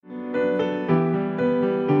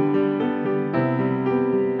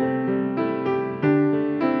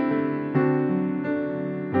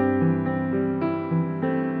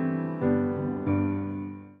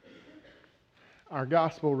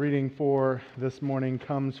gospel reading for this morning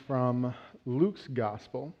comes from Luke's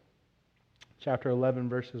gospel, chapter 11,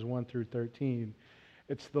 verses 1 through 13.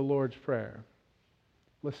 It's the Lord's Prayer.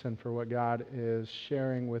 Listen for what God is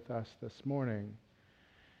sharing with us this morning.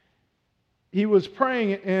 He was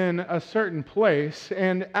praying in a certain place,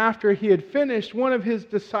 and after he had finished, one of his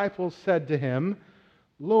disciples said to him,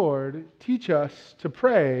 "Lord, teach us to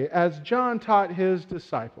pray, as John taught his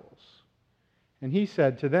disciples." And he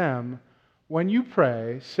said to them, "When you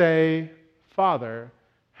pray, say, 'Father,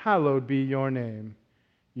 hallowed be your name.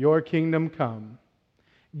 Your kingdom come.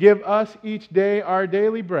 Give us each day our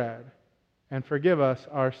daily bread, and forgive us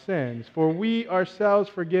our sins, for we ourselves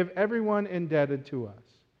forgive everyone indebted to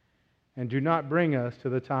us. And do not bring us to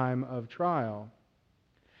the time of trial.'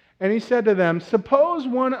 And he said to them, 'Suppose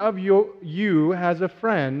one of you has a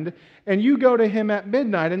friend, and you go to him at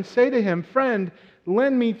midnight and say to him, "Friend,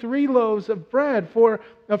 lend me 3 loaves of bread, for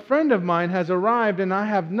a friend of mine has arrived, and I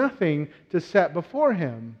have nothing to set before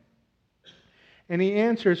him." And he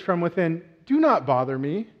answers from within, "Do not bother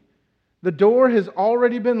me. The door has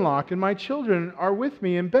already been locked, and my children are with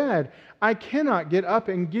me in bed. I cannot get up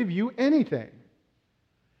and give you anything."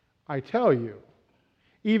 I tell you,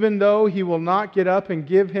 even though he will not get up and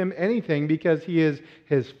give him anything because he is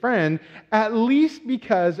his friend, at least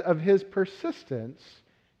because of his persistence,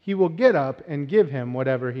 he will get up and give him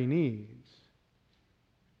whatever he needs.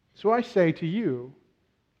 So I say to you,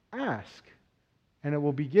 ask, and it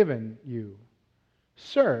will be given you.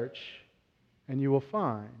 Search, and you will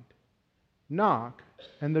find. Knock,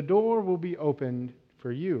 and the door will be opened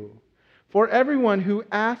for you. For everyone who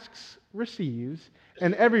asks receives,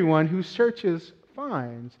 and everyone who searches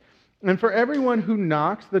finds. And for everyone who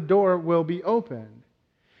knocks, the door will be opened.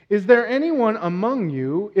 Is there anyone among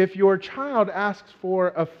you, if your child asks for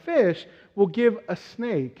a fish, will give a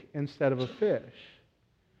snake instead of a fish?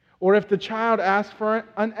 Or if the child asks for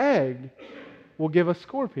an egg, will give a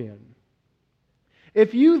scorpion?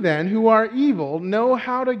 If you then, who are evil, know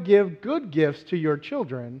how to give good gifts to your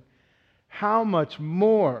children, how much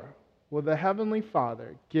more will the Heavenly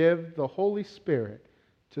Father give the Holy Spirit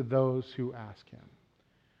to those who ask Him?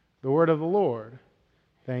 The word of the Lord.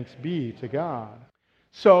 Thanks be to God.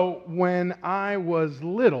 So when I was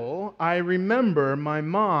little, I remember my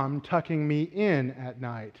mom tucking me in at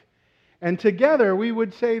night. And together we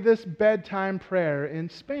would say this bedtime prayer in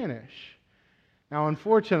Spanish. Now,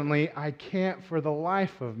 unfortunately, I can't for the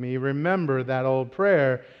life of me remember that old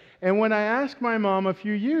prayer. And when I asked my mom a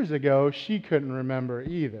few years ago, she couldn't remember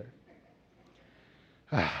either.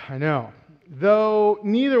 I know. Though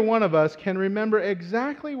neither one of us can remember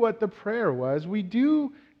exactly what the prayer was, we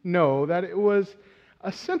do know that it was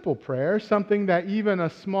a simple prayer, something that even a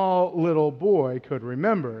small little boy could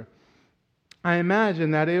remember. I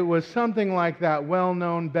imagine that it was something like that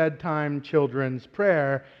well-known bedtime children's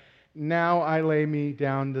prayer, "Now I lay me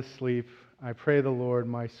down to sleep. I pray the Lord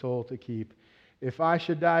my soul to keep. If I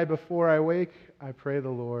should die before I wake, I pray the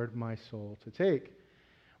Lord my soul to take."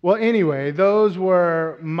 Well, anyway, those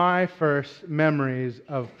were my first memories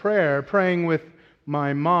of prayer, praying with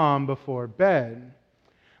my mom before bed.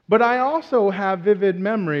 But I also have vivid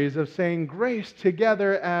memories of saying grace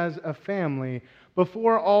together as a family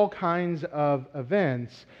before all kinds of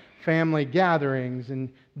events, family gatherings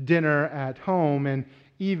and dinner at home and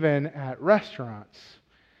even at restaurants.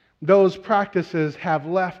 Those practices have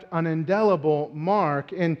left an indelible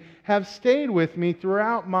mark and have stayed with me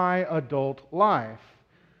throughout my adult life.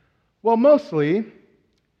 Well, mostly,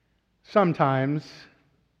 sometimes.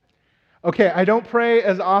 Okay, I don't pray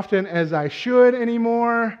as often as I should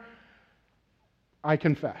anymore, I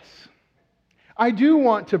confess. I do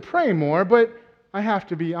want to pray more, but I have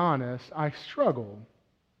to be honest, I struggle.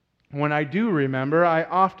 When I do remember, I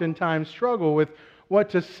oftentimes struggle with what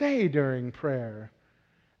to say during prayer.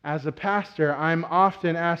 As a pastor, I'm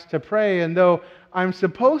often asked to pray, and though I'm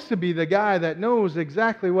supposed to be the guy that knows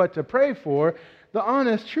exactly what to pray for, the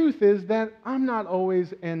honest truth is that I'm not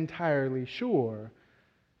always entirely sure.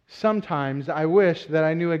 Sometimes I wish that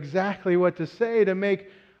I knew exactly what to say to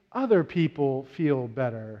make other people feel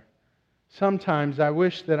better. Sometimes I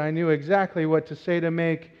wish that I knew exactly what to say to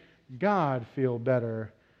make God feel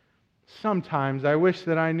better. Sometimes I wish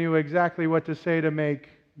that I knew exactly what to say to make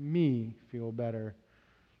me feel better.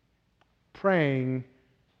 Prayer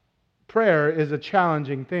is a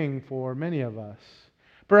challenging thing for many of us.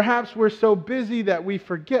 Perhaps we're so busy that we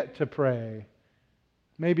forget to pray.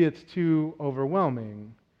 Maybe it's too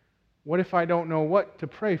overwhelming. What if I don't know what to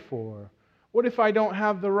pray for? What if I don't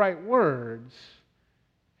have the right words?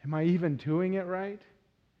 Am I even doing it right?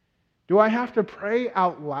 Do I have to pray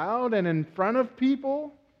out loud and in front of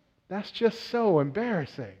people? That's just so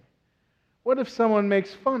embarrassing. What if someone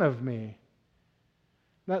makes fun of me?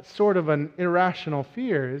 That's sort of an irrational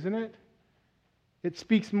fear, isn't it? It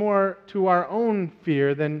speaks more to our own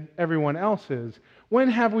fear than everyone else's. When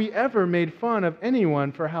have we ever made fun of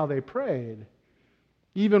anyone for how they prayed?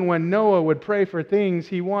 Even when Noah would pray for things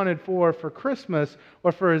he wanted for Christmas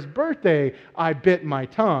or for his birthday, I bit my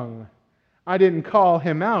tongue. I didn't call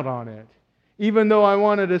him out on it, even though I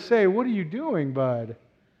wanted to say, "What are you doing, bud?"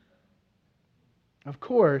 Of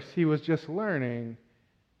course, he was just learning,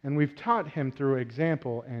 and we've taught him through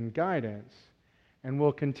example and guidance, and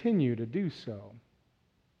will continue to do so.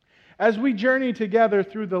 As we journey together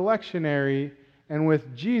through the lectionary and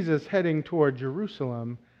with Jesus heading toward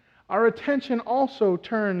Jerusalem, our attention also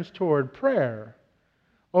turns toward prayer.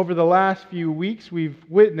 Over the last few weeks, we've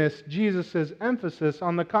witnessed Jesus' emphasis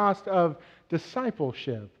on the cost of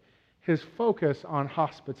discipleship, his focus on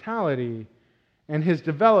hospitality, and his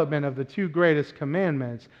development of the two greatest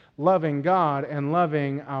commandments, loving God and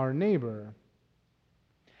loving our neighbor.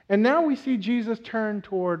 And now we see Jesus turn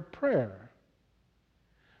toward prayer.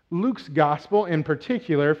 Luke's gospel, in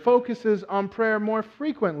particular, focuses on prayer more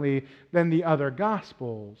frequently than the other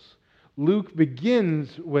gospels. Luke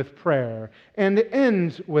begins with prayer and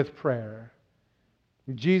ends with prayer.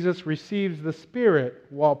 Jesus receives the Spirit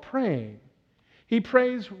while praying. He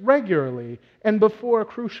prays regularly and before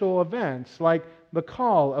crucial events like the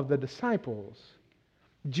call of the disciples,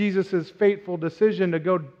 Jesus' fateful decision to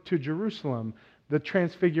go to Jerusalem, the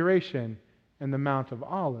Transfiguration, and the Mount of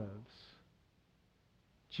Olives.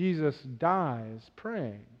 Jesus dies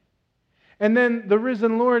praying. And then the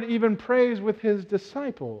risen Lord even prays with his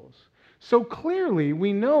disciples. So clearly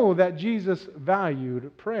we know that Jesus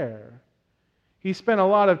valued prayer. He spent a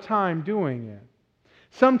lot of time doing it.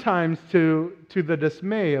 Sometimes to the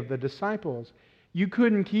dismay of the disciples. You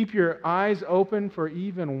couldn't keep your eyes open for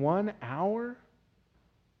even 1 hour?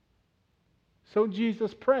 So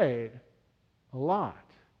Jesus prayed a lot.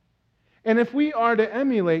 And if we are to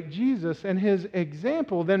emulate Jesus and his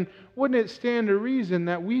example, then wouldn't it stand to reason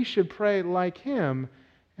that we should pray like him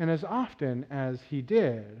and as often as he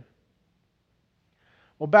did?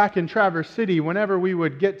 Well, back in Traverse City, whenever we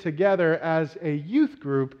would get together as a youth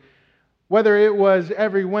group, whether it was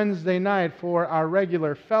every Wednesday night for our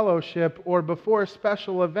regular fellowship or before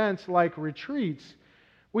special events like retreats,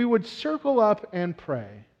 we would circle up and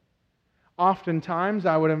pray. Oftentimes,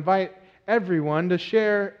 I would invite everyone to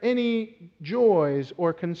share any joys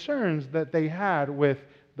or concerns that they had with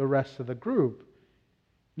the rest of the group.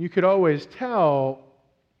 You could always tell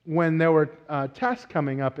when there were tests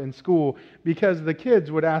coming up in school because the kids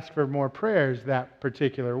would ask for more prayers that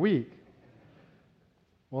particular week.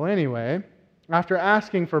 Well, anyway, after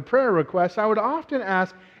asking for prayer requests, I would often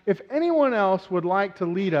ask if anyone else would like to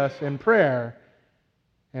lead us in prayer.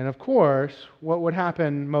 And of course, what would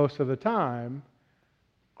happen most of the time?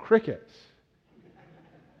 Crickets.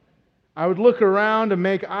 I would look around to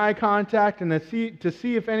make eye contact and to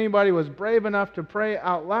see if anybody was brave enough to pray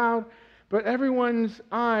out loud, but everyone's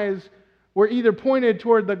eyes were either pointed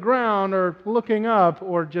toward the ground or looking up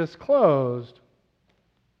or just closed.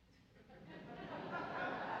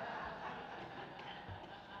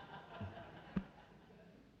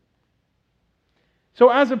 So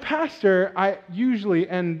as a pastor, I usually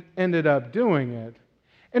ended up doing it.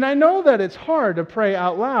 And I know that it's hard to pray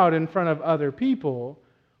out loud in front of other people.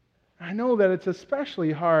 I know that it's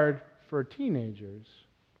especially hard for teenagers.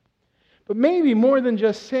 But maybe more than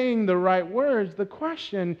just saying the right words, the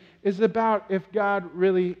question is about if God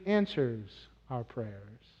really answers our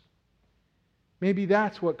prayers. Maybe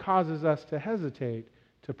that's what causes us to hesitate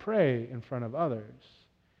to pray in front of others.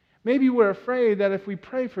 Maybe we're afraid that if we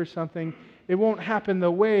pray for something, it won't happen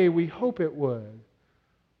the way we hope it would.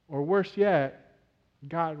 Or worse yet,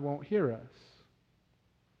 God won't hear us.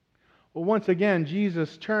 Well, once again,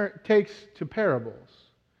 Jesus takes to parables.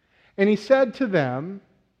 And he said to them,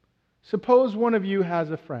 "Suppose one of you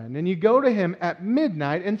has a friend, and you go to him at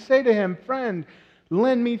midnight and say to him, 'Friend,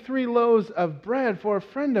 lend me 3 loaves of bread, for a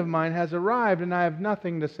friend of mine has arrived, and I have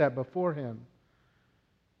nothing to set before him.'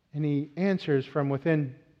 And he answers from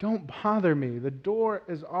within, 'Don't bother me. The door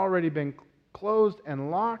has already been closed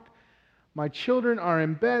and locked. My children are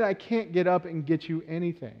in bed. I can't get up and get you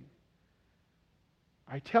anything.'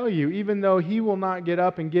 I tell you, even though he will not get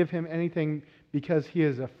up and give him anything because he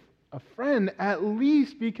is a friend, at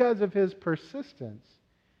least because of his persistence,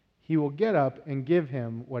 he will get up and give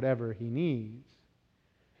him whatever he needs."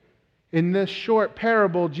 In this short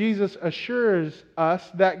parable, Jesus assures us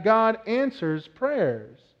that God answers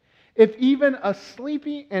prayers. If even a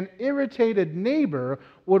sleepy and irritated neighbor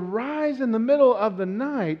would rise in the middle of the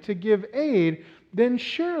night to give aid, then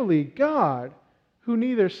surely God, who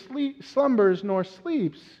neither slumbers nor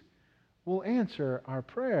sleeps, will answer our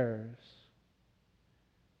prayers.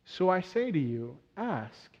 So I say to you,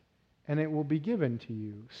 ask, and it will be given to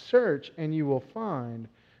you. Search, and you will find.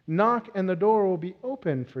 Knock, and the door will be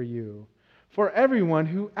opened for you. For everyone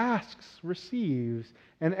who asks receives,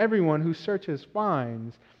 and everyone who searches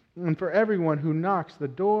finds, and for everyone who knocks the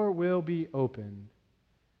door will be opened.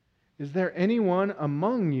 Is there anyone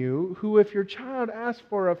among you who, if your child asks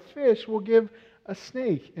for a fish, will give a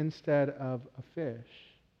snake instead of a fish?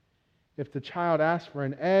 If the child asks for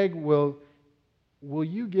an egg, will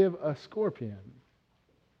you give a scorpion?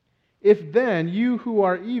 If then you who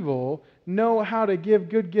are evil know how to give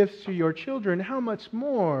good gifts to your children, how much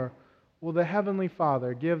more will the Heavenly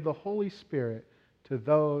Father give the Holy Spirit to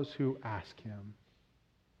those who ask Him?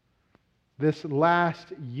 This last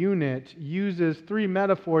unit uses three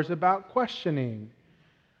metaphors about questioning: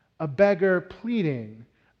 a beggar pleading,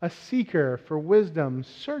 a seeker for wisdom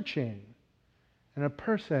searching, and a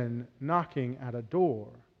person knocking at a door.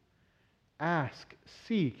 Ask,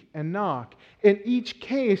 seek, and knock. In each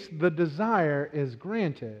case, the desire is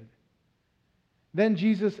granted. Then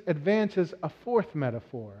Jesus advances a fourth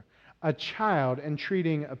metaphor, a child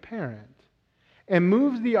entreating a parent, and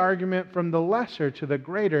moves the argument from the lesser to the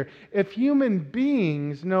greater. If human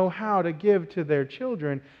beings know how to give to their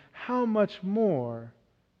children, how much more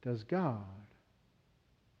does God?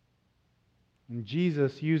 And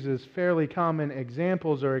Jesus uses fairly common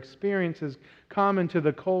examples or experiences common to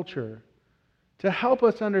the culture to help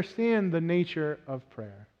us understand the nature of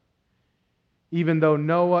prayer. Even though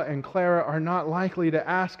Noah and Clara are not likely to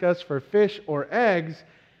ask us for fish or eggs,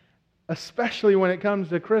 especially when it comes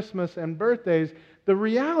to Christmas and birthdays, the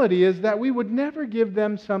reality is that we would never give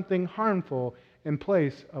them something harmful in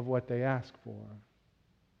place of what they ask for.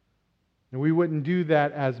 And we wouldn't do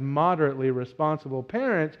that as moderately responsible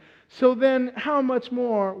parents, so then how much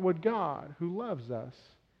more would God, who loves us,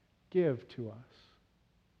 give to us?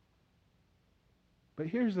 But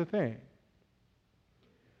here's the thing.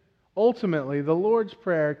 Ultimately, the Lord's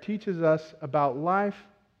Prayer teaches us about life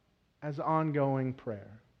as ongoing prayer.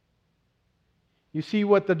 You see,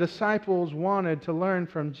 what the disciples wanted to learn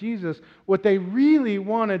from Jesus, what they really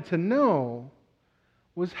wanted to know,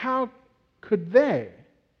 was how could they,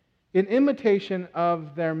 in imitation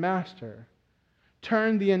of their Master,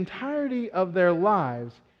 turn the entirety of their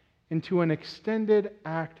lives into an extended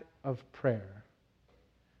act of prayer,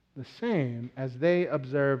 the same as they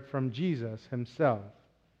observed from Jesus Himself.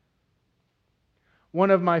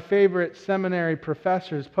 One of my favorite seminary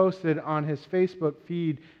professors posted on his Facebook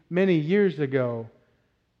feed many years ago,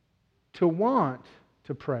 "To want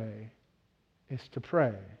to pray is to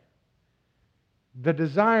pray. The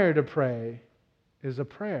desire to pray is a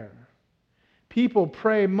prayer. People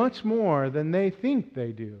pray much more than they think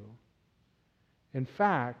they do. In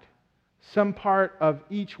fact, some part of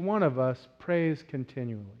each one of us prays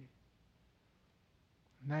continually."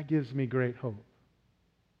 And that gives me great hope.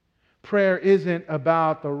 Prayer isn't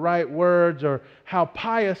about the right words or how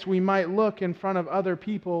pious we might look in front of other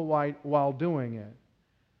people while doing it.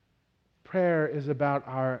 Prayer is about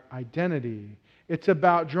our identity. It's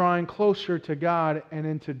about drawing closer to God and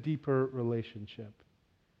into deeper relationship.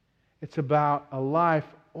 It's about a life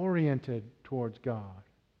oriented towards God.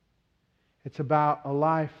 It's about a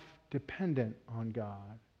life dependent on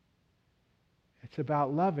God. It's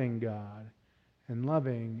about loving God and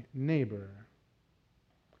loving neighbor.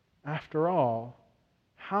 After all,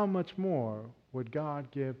 how much more would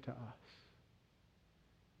God give to us?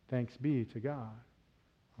 Thanks be to God.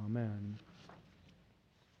 Amen.